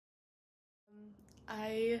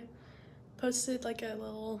I posted like a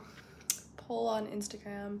little poll on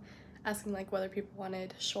Instagram asking like whether people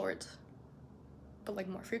wanted short but like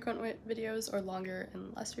more frequent videos or longer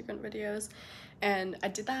and less frequent videos, and I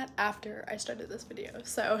did that after I started this video.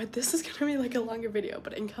 So this is gonna be like a longer video,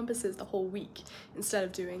 but it encompasses the whole week instead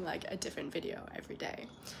of doing like a different video every day.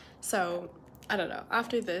 So I don't know,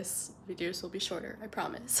 after this videos will be shorter, I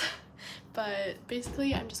promise. But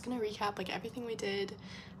basically I'm just gonna recap like everything we did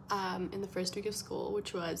in the first week of school,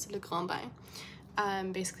 which was Le Grand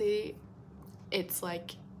Bain. Basically it's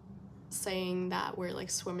like saying that we're like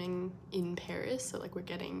swimming in Paris, so like we're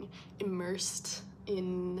getting immersed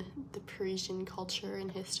in the Parisian culture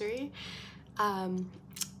and history.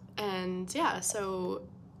 And yeah, so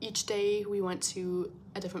each day we went to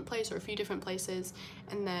a different place or a few different places,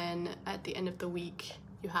 and then at the end of the week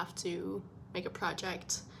you have to make a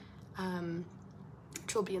project,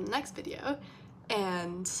 which will be in the next video,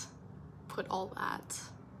 and put all that,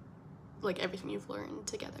 like everything you've learned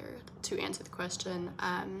together to answer the question,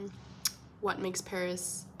 what makes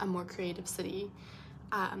Paris a more creative city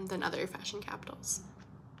than other fashion capitals.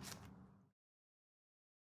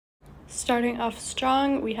 Starting off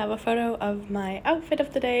strong, we have a photo of my outfit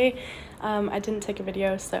of the day. I didn't take a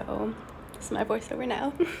video, so this is my voiceover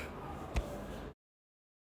now.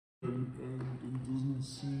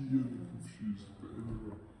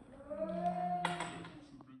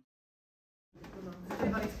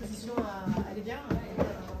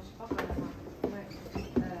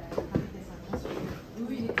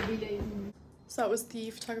 So that was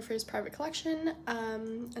the photographer's private collection,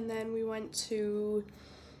 and then we went to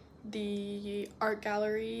the art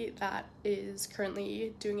gallery that is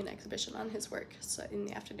currently doing an exhibition on his work, so in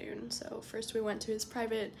the afternoon. So first we went to his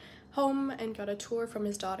private home and got a tour from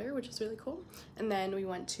his daughter, which was really cool, and then we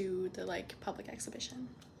went to the like public exhibition.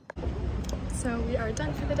 So we are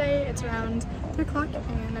done for the day. It's around 3 o'clock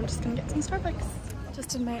and I'm just gonna get some Starbucks. Just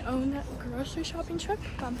did my own grocery shopping trip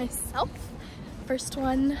by myself. First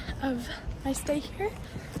one of my stay here.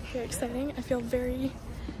 Very exciting. I feel very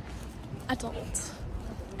adult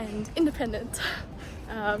and independent.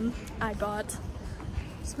 I bought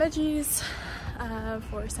some veggies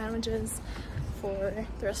for sandwiches for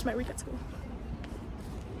the rest of my week at school.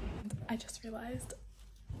 I just realized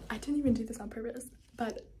I didn't even do this on purpose,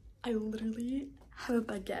 but I literally have a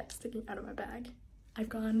baguette sticking out of my bag. I've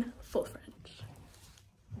gone full French.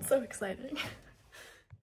 It's so exciting.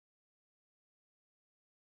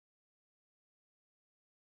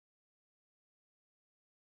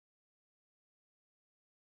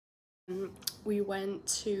 We went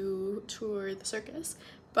to tour the circus,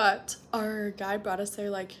 but our guide brought us there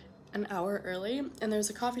like an hour early, and there's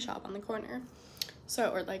a coffee shop on the corner,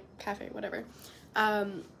 so, or like cafe, whatever.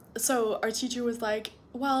 So our teacher was like,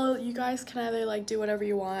 well, you guys can either like do whatever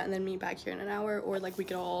you want and then meet back here in an hour, or like we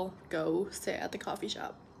could all go sit at the coffee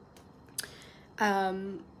shop.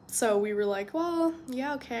 So we were like, well,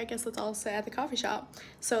 yeah, okay, I guess let's all sit at the coffee shop.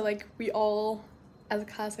 So like we all as a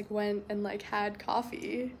class like went and like had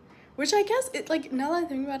coffee, which I guess it, like, now that I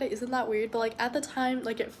think about it, isn't that weird, but like at the time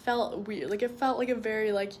like it felt weird, like it felt like a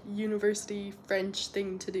very like university French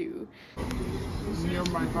thing to do.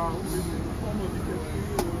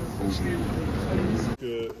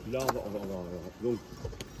 Là donc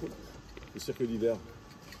le cirque d'hiver,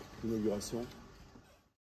 l'inauguration.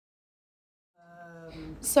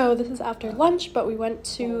 So this is after lunch, but we went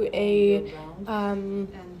to a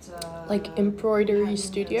like embroidery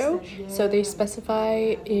studio, so they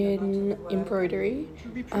specify in embroidery,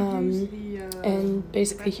 and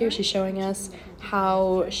basically here she's showing us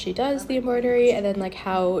how she does the embroidery and then like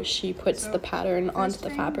how she puts the pattern onto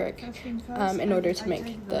the fabric in order to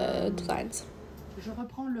make the designs.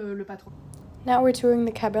 Now we're touring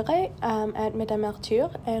the cabaret at Madame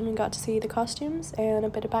Arthur, and we got to see the costumes and a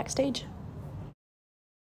bit of backstage.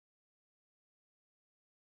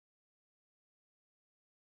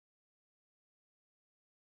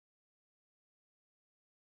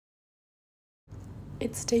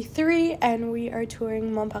 It's day 3 and we are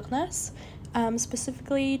touring Montparnasse,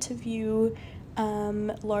 specifically to view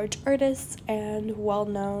large artists and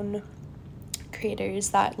well-known creators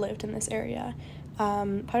that lived in this area.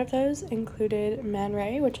 Part of those included Man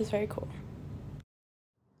Ray, which was very cool.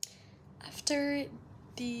 After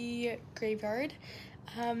the graveyard,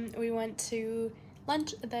 we went to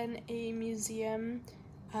lunch, then a museum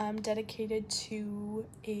dedicated to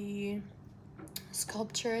a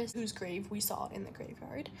sculpturist whose grave we saw in the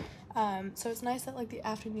graveyard. So it's nice that like the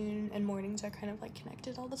afternoon and mornings are kind of like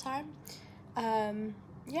connected all the time.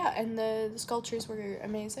 Yeah, and the sculptures were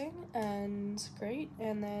amazing and great,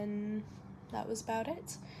 and then that was about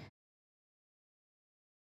it.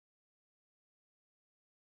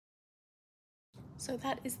 So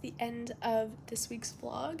that is the end of this week's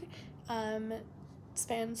vlog.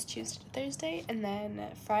 Spans Tuesday to Thursday, and then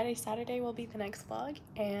Friday, Saturday will be the next vlog,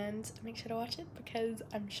 and make sure to watch it because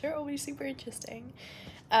I'm sure it will be super interesting.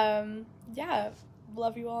 Yeah,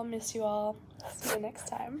 love you all, miss you all, see you next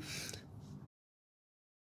time.